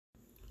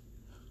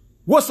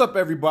What's up,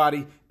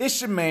 everybody?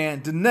 It's your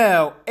man,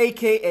 Danelle,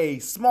 aka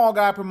Small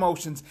Guy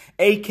Promotions,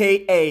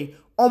 aka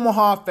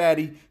Omaha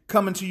Fatty,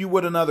 coming to you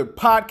with another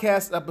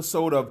podcast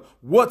episode of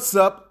What's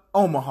Up,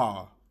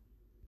 Omaha.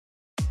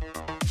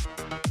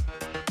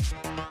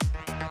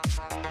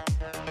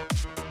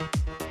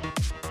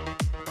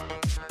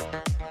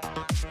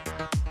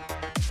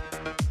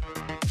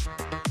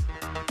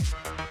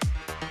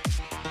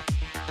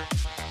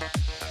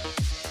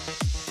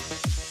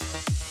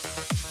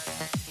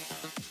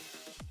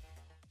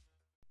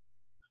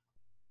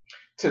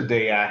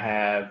 Today I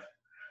have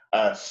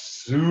a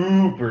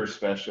super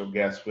special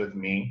guest with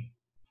me,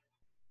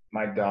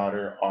 my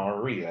daughter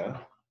Aria.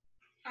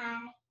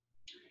 Hi.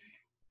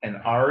 And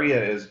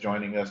Aria is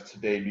joining us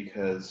today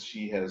because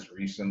she has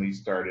recently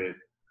started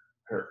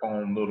her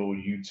own little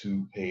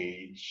YouTube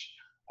page.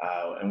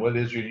 And what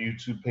is your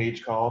YouTube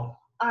page called?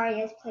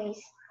 Aria's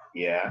Place.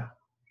 Yeah.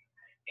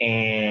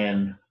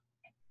 And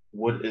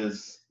what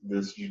is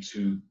this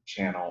YouTube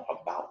channel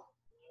about?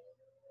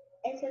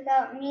 It's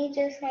about me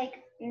just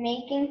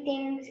making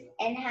things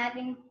and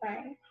having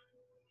fun.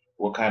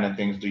 What kind of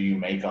things do you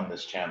make on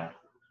this channel?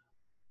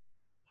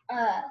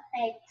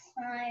 Like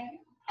slime.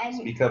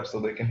 Speak up so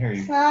they can hear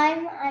you.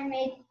 Slime. I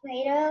made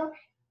Play-Doh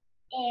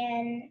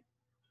and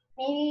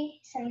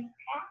maybe some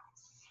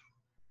crafts.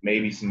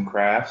 Maybe some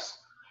crafts.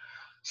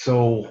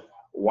 So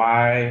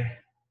why?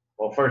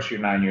 Well, first, you're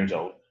 9 years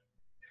old.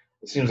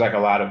 It seems like a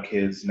lot of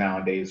kids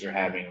nowadays are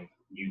having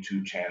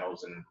YouTube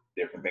channels and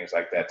different things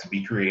like that to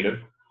be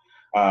creative.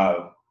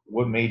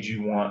 What made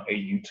you want a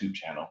YouTube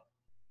channel?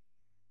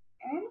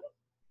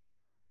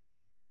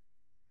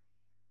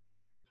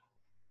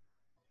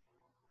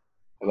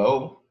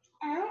 Hello?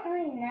 I don't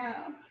really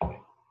know.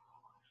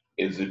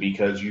 Is it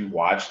because you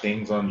watch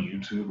things on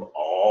YouTube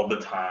all the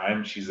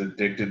time? She's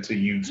addicted to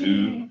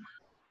YouTube.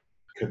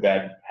 Could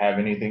that have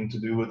anything to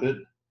do with it?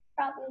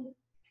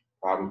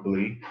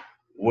 Probably.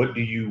 What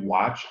do you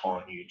watch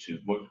on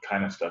YouTube? What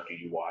kind of stuff do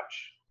you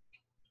watch?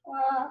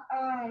 Well,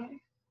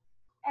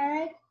 I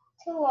like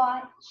to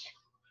watch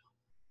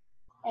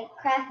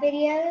craft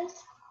videos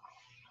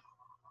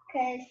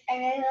because I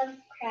really love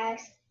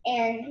crafts,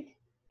 and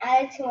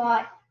I like to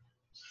watch.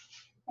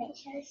 Wait,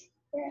 should I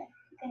say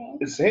the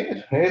name? Say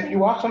it. If you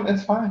watch them,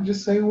 it's fine.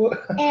 Just say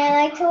what. And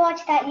I like to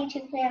watch That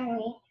YouTube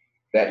Family.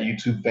 That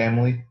YouTube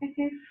Family?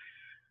 Mm-hmm.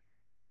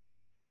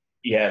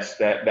 Yes,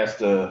 that's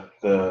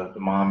the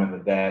mom and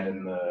the dad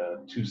and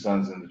the two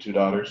sons and the two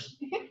daughters.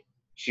 Mm-hmm.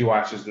 She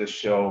watches this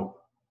show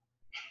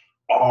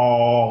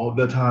all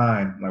the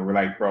time. Like, we're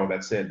like, bro,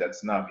 that's it.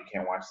 That's enough. You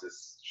can't watch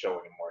this show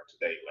anymore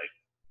today. Like,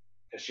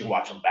 because she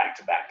watches them back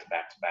to back to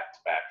back to back to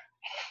back.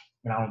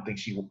 And I don't think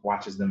she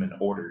watches them in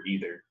order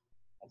either.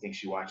 I think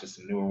she watches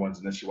some newer ones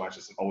and then she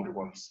watches some older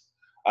ones.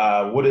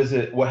 What is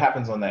it? What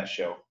happens on that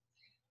show?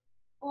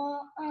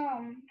 Well,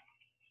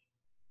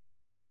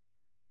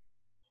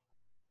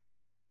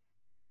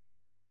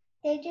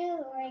 they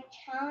do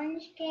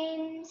challenge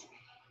games,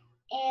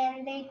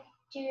 and they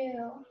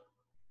do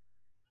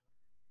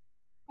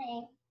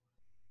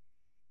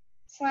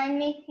slime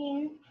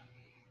making,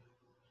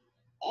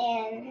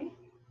 and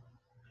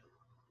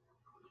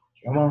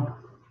Come on.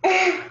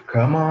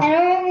 Come on. I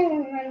don't really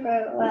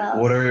remember what else.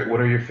 What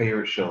are your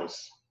favorite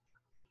shows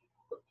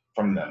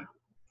from them?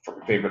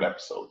 Favorite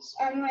episodes?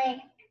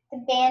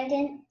 The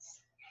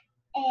Bandits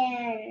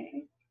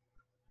and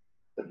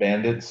The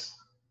Bandits?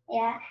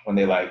 Yeah. When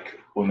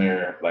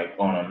they're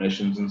on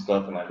missions and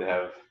stuff and they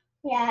have.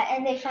 Yeah,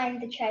 and they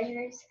find the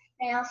treasures.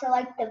 And I also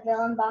like the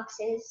villain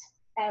boxes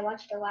that I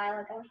watched a while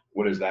ago.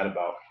 What is that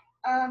about?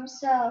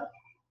 So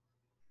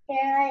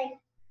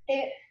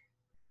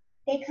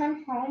they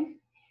come home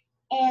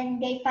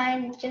and they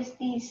find just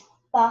these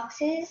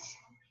boxes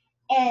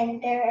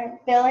and there are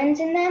villains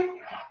in them,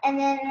 and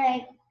then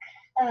they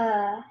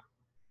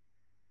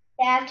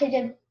have to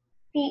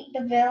defeat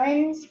the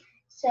villains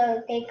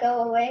so they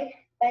go away.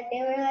 But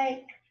they were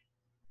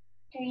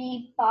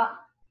three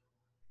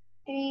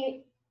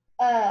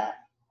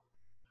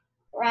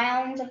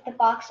rounds of the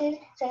boxes,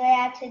 so they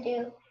had to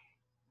do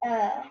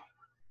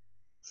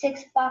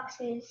 6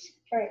 boxes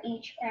for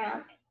each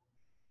round.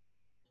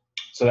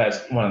 So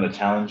that's one of the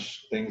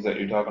challenge things that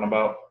you're talking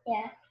about?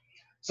 Yeah.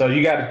 So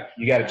you gotta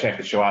check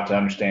the show out to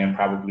understand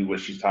probably what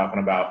she's talking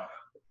about.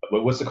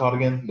 What's it called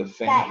again? That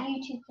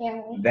YouTube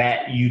Family.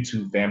 That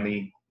YouTube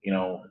Family.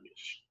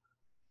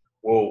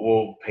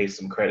 We'll pay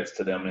some credits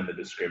to them in the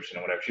description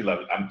or whatever. She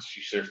loves it.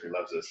 She seriously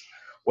loves this.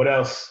 What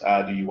else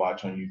do you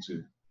watch on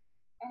YouTube?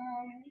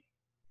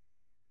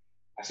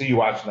 I see you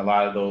watching a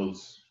lot of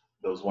those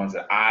ones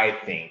that I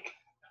think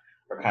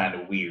are kind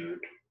of weird.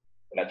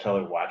 But I tell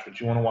her, watch what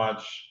you want to watch,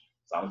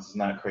 as long as it's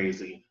not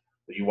crazy.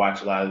 But you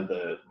watch a lot of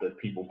the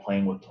people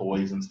playing with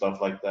toys and stuff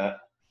like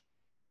that.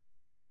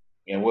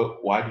 And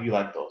why do you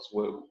like those?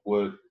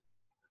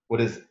 What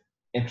is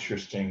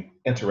interesting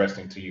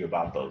to you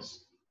about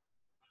those?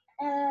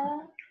 I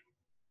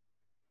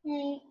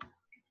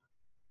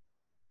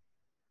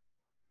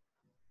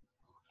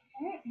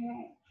don't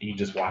know. You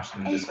just watch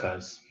them just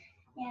because?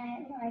 Yeah,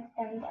 I like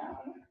them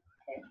though.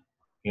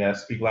 Yeah,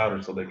 speak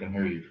louder so they can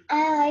hear you.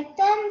 I like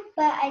them,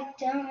 but I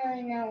don't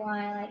really know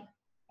why I like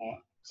it.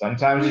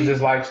 Sometimes you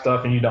just like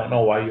stuff and you don't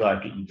know why you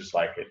like it. You just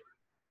like it.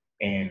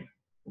 And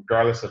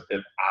regardless of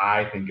if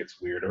I think it's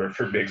weird or if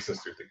her big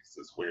sister thinks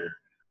it's weird,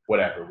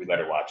 whatever, we let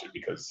her watch it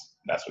because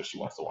that's what she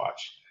wants to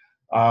watch.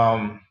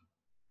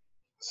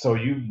 So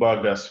you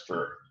bugged us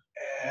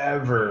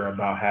forever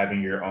about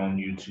having your own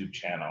YouTube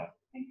channel.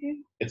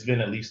 Mm-hmm. It's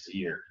been at least a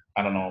year.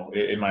 I don't know.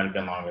 It might have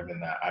been longer than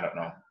that. I don't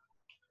know.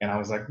 And I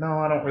was like, no,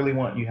 I don't really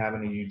want you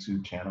having a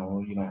YouTube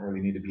channel. You don't really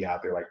need to be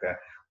out there like that.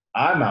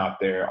 I'm out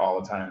there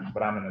all the time,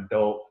 but I'm an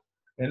adult.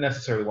 I didn't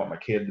necessarily want my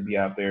kid to be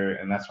out there,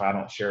 and that's why I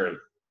don't share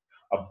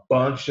a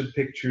bunch of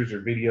pictures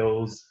or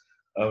videos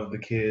of the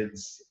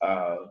kids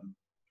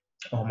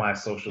on my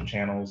social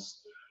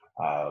channels.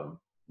 Uh,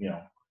 you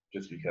know,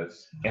 just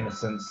because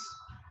innocence,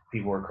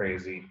 people are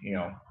crazy.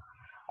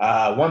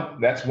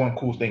 One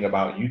cool thing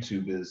about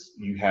YouTube is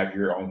you have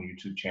your own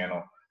YouTube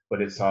channel,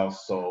 but it's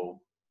also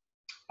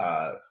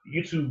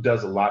YouTube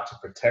does a lot to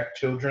protect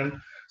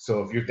children.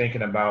 So if you're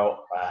thinking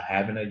about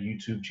having a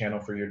YouTube channel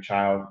for your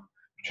child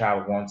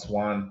wants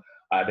one,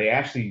 they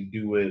actually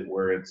do it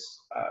where it's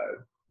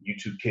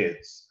YouTube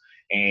Kids,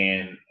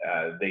 and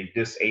they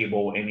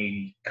disable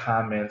any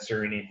comments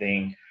or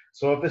anything.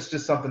 So if it's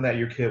just something that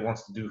your kid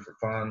wants to do for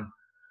fun,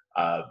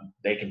 uh,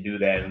 they can do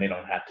that, and they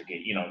don't have to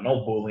get,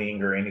 no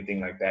bullying or anything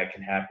like that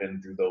can happen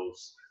through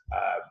those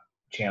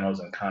channels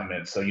and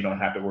comments. So you don't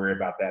have to worry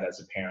about that as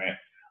a parent.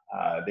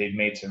 They've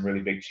made some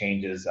really big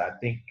changes. I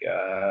think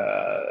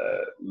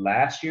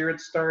last year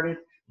it started,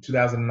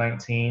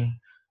 2019,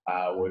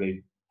 where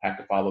they have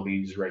to follow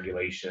these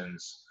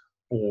regulations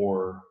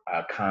for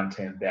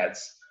content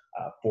that's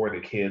for the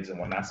kids and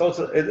whatnot. So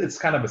it's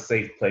kind of a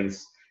safe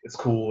place. It's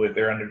cool if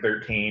they're under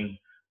 13.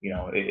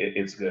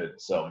 It's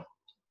good. So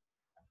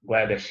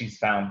glad that she's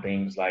found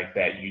things like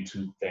that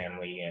YouTube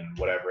Family and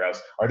whatever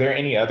else. Are there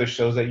any other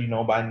shows that you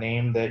know by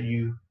name that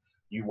you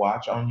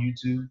watch on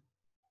YouTube,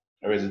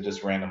 or is it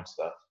just random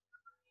stuff?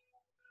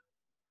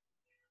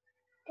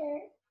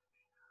 There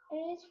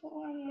is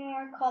one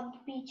more called The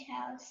Beach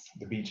House.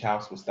 The Beach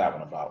House. What's that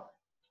one about?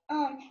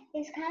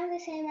 It's kind of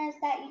the same as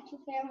that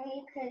YouTube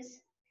Family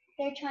because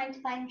they're trying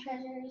to find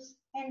treasures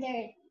and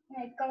they're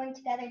like going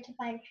together to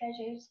find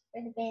treasures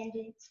for the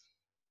bandits.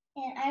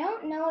 And I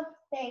don't know if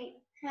they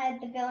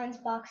had the villains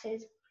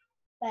boxes,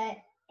 but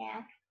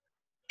yeah.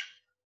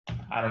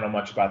 I don't know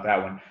much about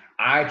that one.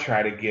 I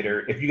try to get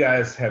her. If you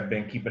guys have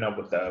been keeping up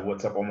with the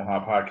What's Up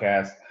Omaha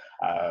podcast,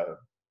 I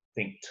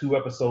think 2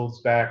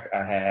 episodes back,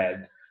 I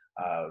had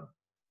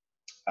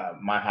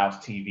My House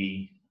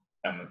TV.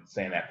 I'm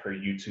saying that per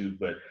YouTube,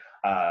 but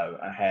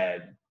I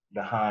had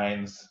the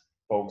Heinz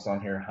folks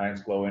on here,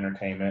 Heinz Glow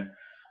Entertainment,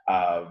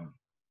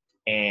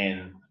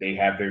 and they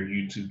have their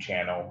YouTube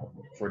channel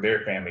for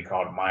their family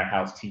called My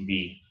House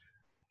TV.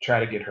 Try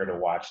to get her to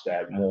watch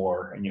that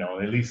more. And,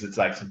 at least it's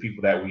like some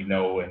people that we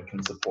know and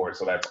can support.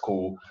 So that's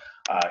cool.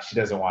 She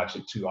doesn't watch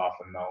it too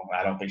often though.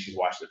 I don't think she's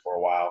watched it for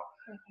a while.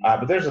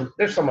 But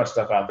there's so much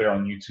stuff out there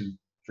on YouTube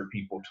for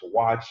people to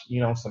watch.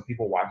 Some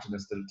people watch it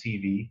instead of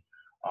TV,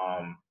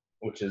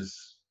 which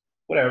is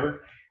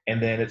whatever. And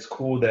then it's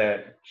cool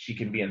that she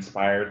can be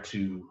inspired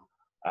to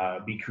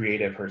be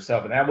creative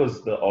herself. And that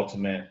was the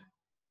ultimate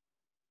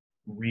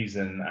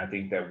reason I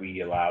think that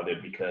we allowed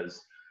it,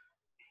 because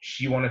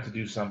she wanted to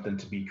do something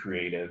to be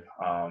creative.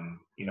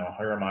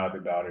 Her and my other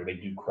daughter, they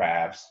do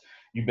crafts.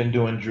 You've been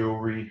doing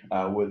jewelry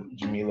with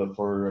Jamila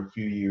for a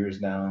few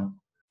years now.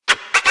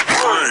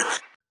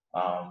 That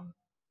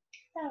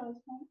was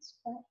once,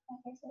 but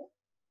like I said,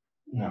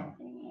 No.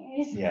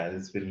 years. Yeah,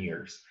 it's been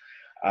years.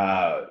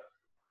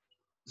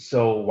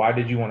 So why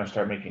did you want to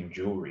start making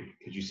jewelry?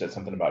 Because you said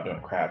something about doing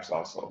crafts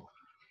also.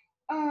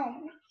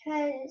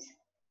 Because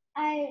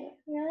I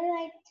really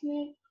like to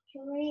make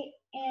jewelry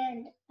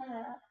and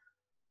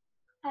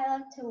I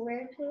love to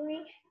wear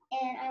jewelry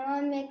and I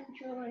want to make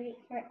jewelry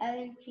for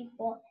other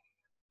people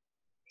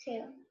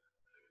too.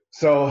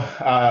 So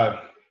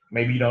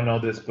maybe you don't know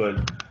this,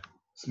 but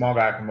Small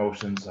Guy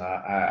Promotions,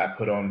 I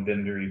put on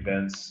vendor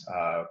events,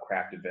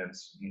 craft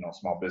events,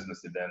 small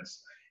business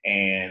events,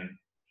 and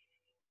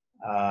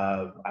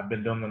I've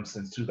been doing them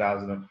since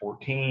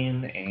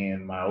 2014,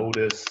 and my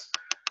oldest,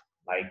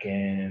 like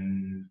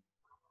in,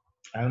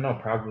 I don't know,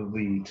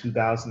 probably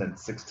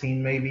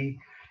 2016 maybe,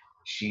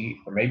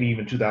 or maybe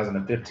even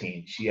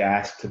 2015, she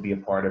asked to be a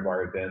part of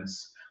our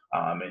events,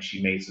 and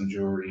she made some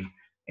jewelry,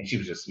 and she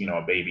was just,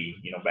 a baby,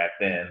 back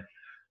then.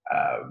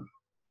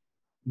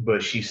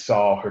 But she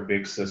saw her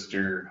big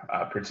sister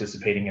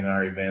participating in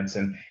our events,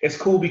 and it's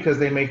cool because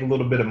they make a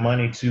little bit of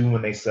money too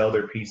when they sell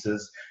their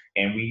pieces.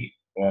 And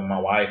my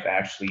wife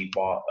actually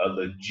bought a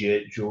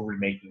legit jewelry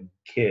making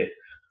kit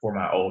for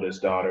my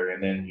oldest daughter,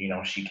 and then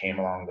she came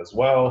along as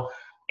well,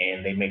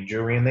 and they make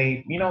jewelry, and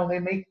they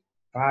make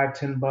 $5,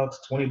 $10,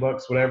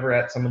 $20, whatever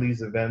at some of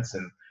these events,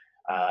 and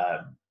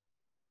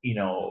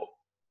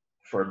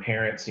for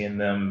parents, seeing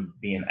them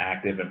being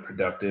active and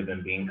productive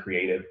and being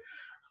creative,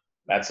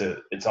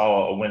 It's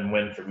all a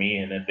win-win for me.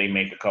 And if they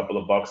make a couple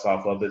of bucks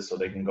off of it so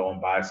they can go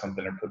and buy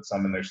something or put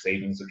some in their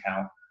savings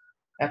account,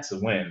 that's a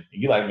win.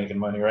 You like making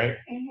money, right?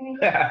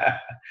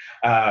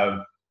 Mm-hmm.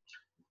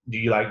 Do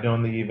you like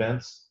doing the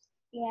events?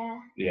 Yeah.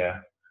 Yeah.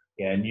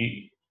 Yeah. And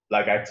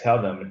like I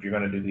tell them, if you're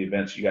going to do the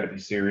events, you got to be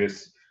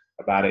serious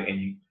about it. And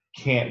you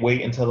can't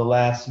wait until the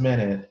last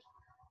minute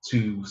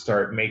to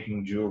start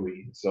making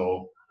jewelry.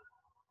 So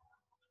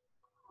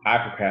I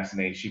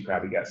procrastinate. She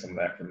probably got some of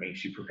that from me.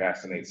 She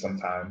procrastinates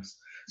sometimes.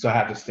 So I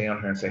have to stay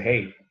on her and say,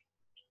 hey,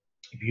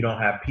 if you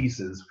don't have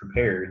pieces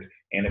prepared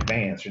in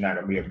advance, you're not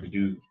going to be able to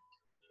do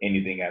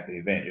anything at the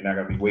event. You're not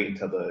going to be waiting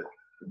until the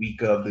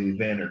week of the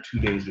event or 2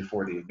 days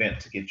before the event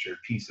to get your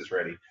pieces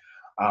ready.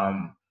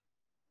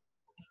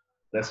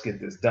 Let's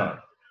get this done.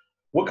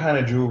 What kind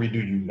of jewelry do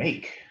you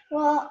make?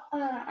 Well,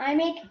 I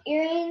make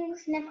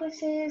earrings,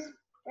 necklaces,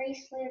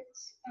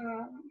 bracelets,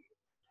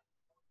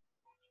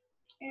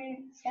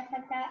 and stuff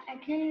like that. I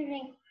can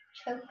make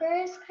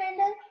chokers, kind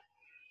of,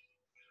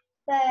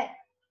 but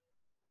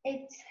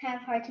it's kind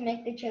of hard to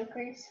make the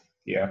chokers.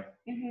 Yeah.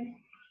 Mm-hmm.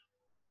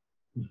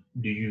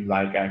 Do you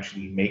like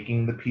actually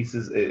making the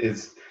pieces?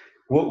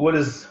 What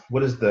is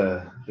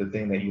the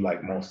thing that you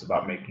like most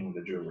about making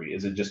the jewelry?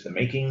 Is it just the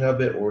making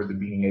of it, or the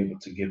being able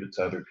to give it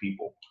to other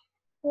people?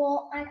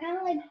 Well, I kind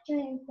of like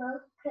doing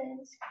both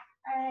because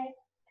I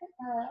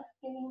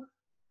giving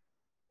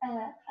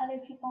other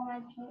people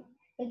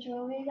the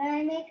jewelry that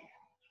I make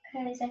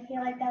because I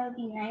feel like that would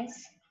be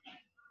nice.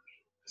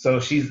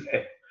 So she's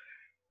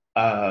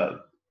a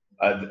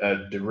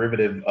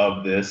derivative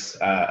of this,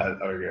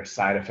 or a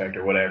side effect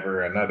or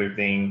whatever. Another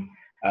thing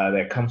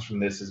that comes from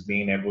this is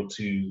being able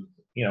to,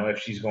 if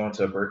she's going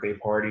to a birthday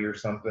party or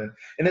something,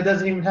 and it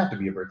doesn't even have to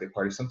be a birthday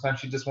party. Sometimes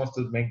she just wants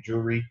to make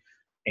jewelry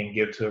and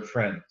give to a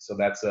friend. So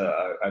that's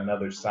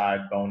another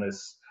side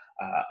bonus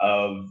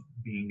of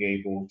being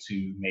able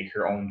to make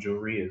her own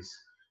jewelry. Is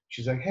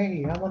she's like,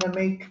 hey, I want to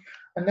make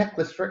a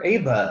necklace for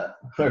Ava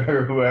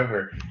or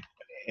whoever,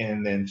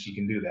 and then she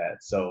can do that.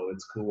 So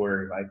it's cool.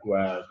 Where like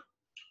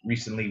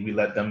recently we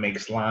let them make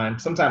slime.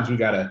 Sometimes we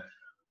gotta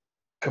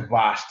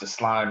kibosh the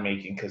slime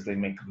making because they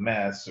make a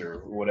mess or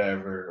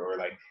whatever, or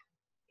like,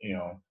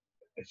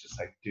 it's just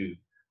like, dude,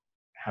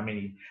 how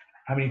many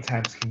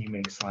times can you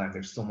make slime?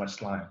 There's so much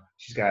slime.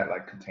 She's got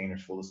like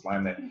containers full of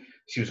slime that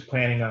she was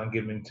planning on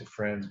giving to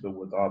friends, but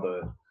with all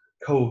the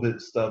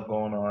COVID stuff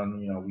going on,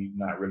 we've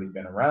not really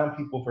been around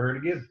people for her to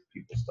give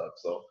people stuff.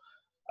 So,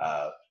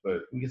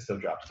 but we can still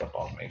drop stuff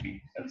off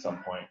maybe at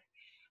some point.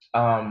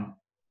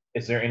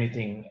 Is there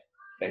anything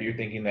that you're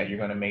thinking that you're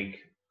going to make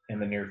in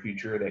the near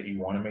future that you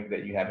want to make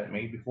that you haven't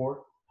made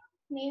before?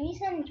 Maybe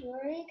some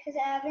jewelry because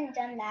I haven't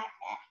done that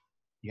yet.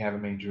 You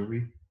haven't made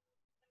jewelry?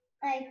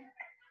 Like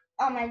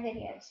on my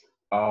videos.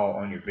 Oh,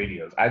 on your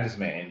videos. I just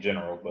meant in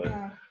general, but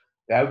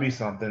that would be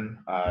something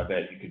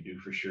that you could do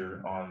for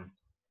sure on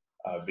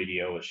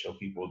video, and show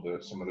people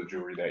some of the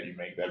jewelry that you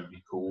make. That would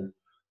be cool.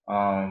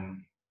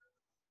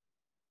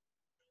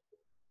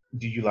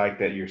 Do you like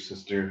that your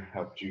sister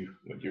helped you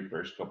with your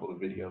first couple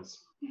of videos?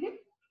 Mm-hmm.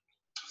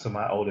 So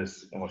my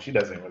oldest, well, she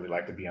doesn't really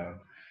like to be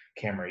on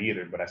camera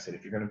either, but I said,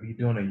 if you're going to be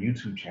doing a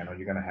YouTube channel,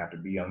 you're going to have to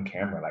be on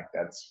camera. Like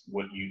that's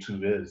what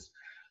YouTube is.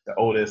 The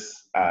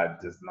oldest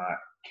does not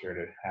care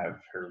to have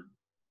her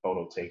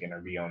photo taken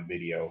or be on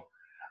video.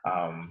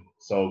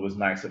 So it was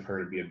nice of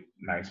her to be a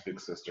nice big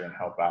sister and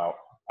help out.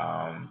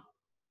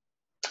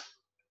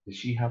 Did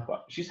she help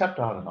out? She's helped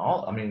out in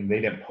all. I mean,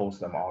 they didn't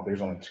post them all.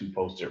 There's only 2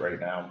 posted right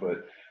now,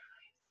 but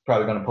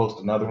probably going to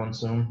post another one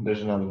soon.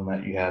 There's another one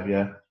that you have,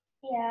 yeah?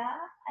 Yeah,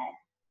 I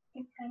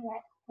think I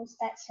might post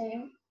that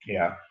soon.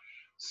 Yeah.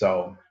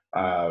 So,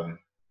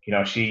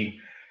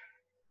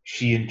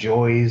 she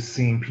enjoys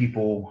seeing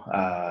people.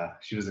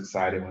 She was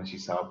excited when she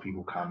saw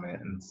people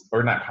comment,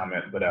 or not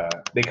comment,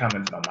 but they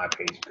commented on my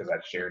page because I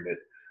shared it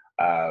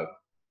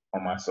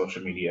on my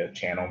social media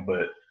channel.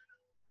 But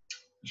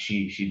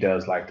she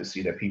does like to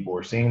see that people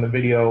are seeing the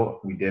video.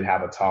 We did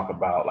have a talk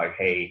about like,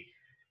 hey,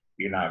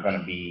 you're not going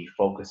to be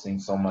focusing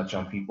so much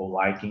on people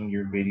liking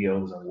your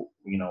videos, and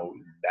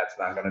that's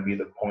not going to be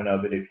the point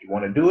of it. If you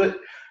want to do it,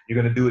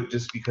 you're going to do it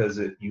just because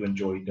you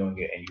enjoy doing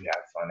it and you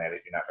have fun at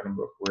it. You're not going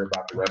to worry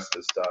about the rest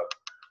of the stuff.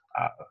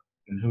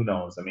 And who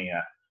knows? I mean,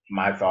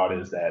 my thought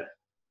is that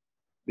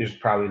there's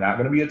probably not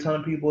going to be a ton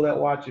of people that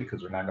watch it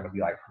because we're not going to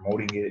be like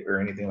promoting it or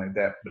anything like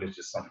that, but it's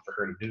just something for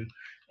her to do.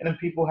 And if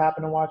people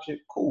happen to watch it,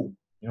 cool.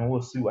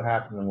 We'll see what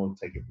happens and we'll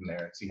take it from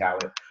there and see how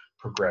it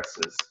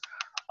progresses.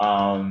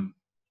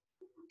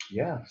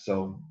 Yeah.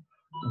 So,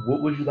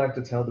 what would you like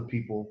to tell the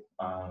people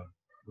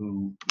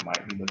who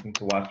might be looking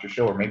to watch your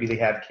show, or maybe they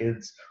have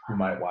kids who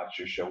might watch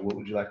your show? What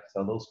would you like to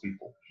tell those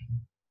people?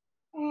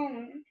 I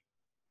don't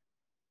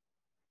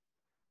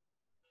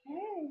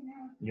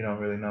know. You don't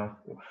really know.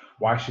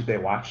 Why should they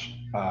watch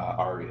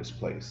Aria's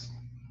Place?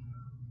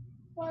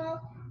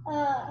 Well,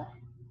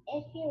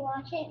 if you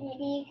watch it,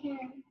 maybe you can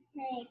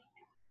like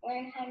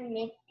learn how to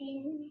make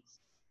things,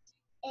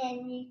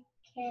 and you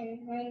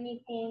can learn new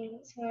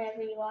things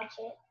whenever you watch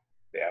it.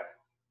 Yeah.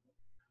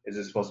 Is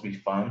it supposed to be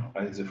fun?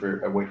 Or is it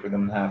for a way for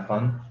them to have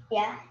fun?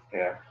 Yeah.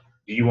 Yeah.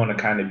 Do you want to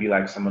kind of be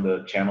like some of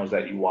the channels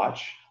that you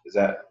watch?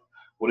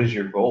 What is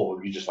your goal?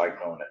 Or you just like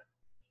doing it?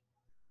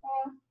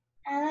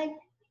 I like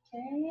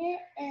doing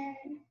it,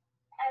 and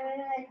I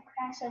really like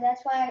craft, so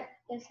that's why I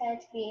decided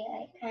to be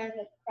like kind of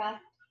a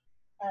craft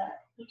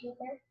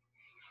YouTuber.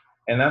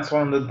 And that's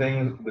one of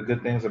the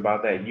good things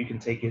about that. You can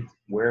take it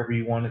wherever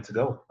you want it to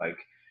go. Like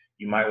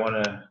you might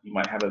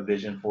have a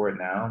vision for it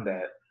now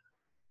that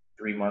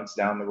 3 months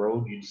down the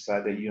road, you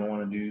decide that you don't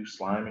want to do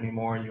slime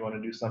anymore and you want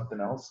to do something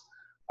else.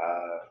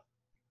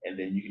 And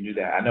then you can do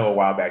that. I know a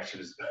while back she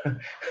was,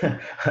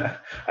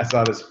 I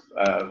saw this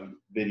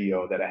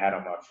video that I had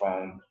on my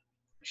phone.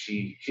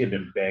 She had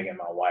been begging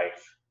my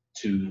wife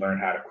to learn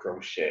how to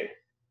crochet,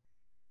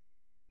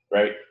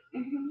 right?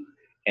 Mm-hmm.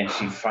 And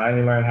she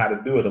finally learned how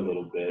to do it a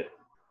little bit,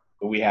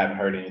 but we haven't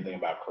heard anything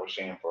about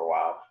crocheting for a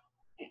while.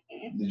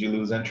 Mm-hmm. Did you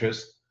lose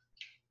interest?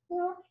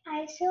 No,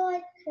 I still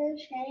like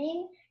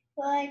crocheting,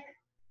 but like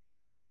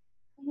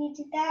we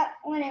did that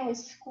when it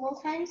was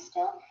school time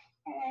still,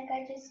 and like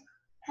I just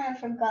kind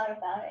of forgot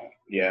about it.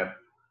 Yeah.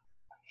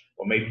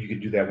 Well, maybe you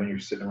could do that when you're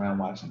sitting around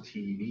watching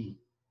TV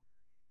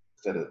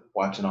instead of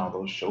watching all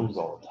those shows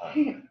all the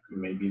time.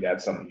 Maybe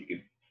that's something you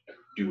could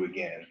do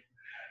again.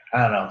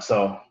 I don't know.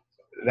 So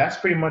that's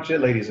pretty much it,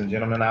 ladies and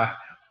gentlemen. I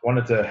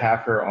wanted to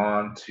have her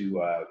on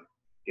to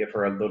give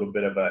her a little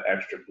bit of an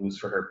extra boost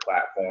for her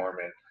platform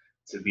and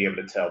to be able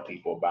to tell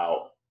people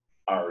about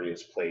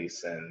Aria's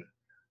Place and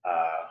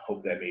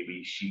hope that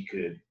maybe she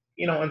could,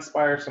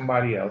 inspire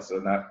somebody else,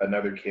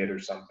 another kid or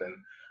something.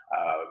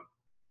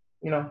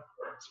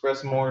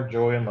 Express more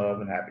joy and love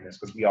and happiness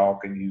because we all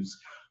can use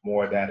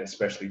more of that,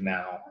 especially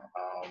now.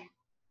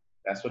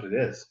 That's what it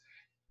is.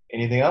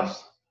 Anything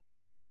else?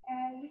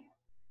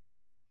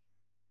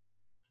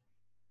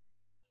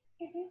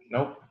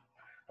 Nope.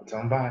 I'll tell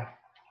them bye.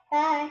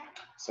 Bye.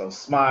 So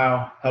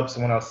smile, help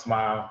someone else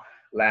smile,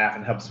 laugh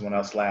and help someone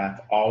else laugh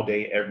all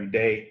day, every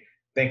day.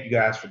 Thank you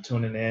guys for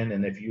tuning in.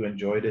 And if you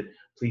enjoyed it,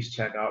 please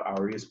check out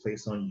Aria's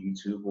Place on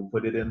YouTube. We'll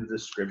put it in the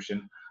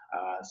description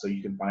so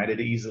you can find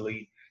it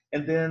easily.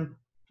 And then,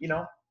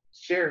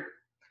 share.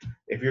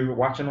 If you're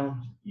watching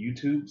on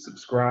YouTube,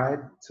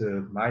 subscribe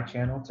to my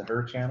channel, to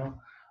her channel.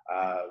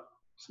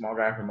 Small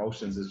Guy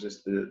Promotions is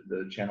just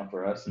the channel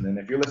for us. And then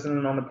if you're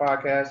listening on the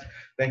podcast,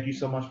 thank you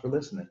so much for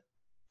listening.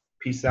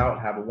 Peace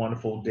out. Have a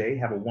wonderful day.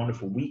 Have a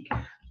wonderful week.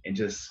 And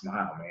just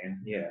smile,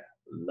 man. Yeah.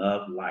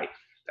 Love life.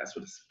 That's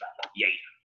what it's about. Yeah.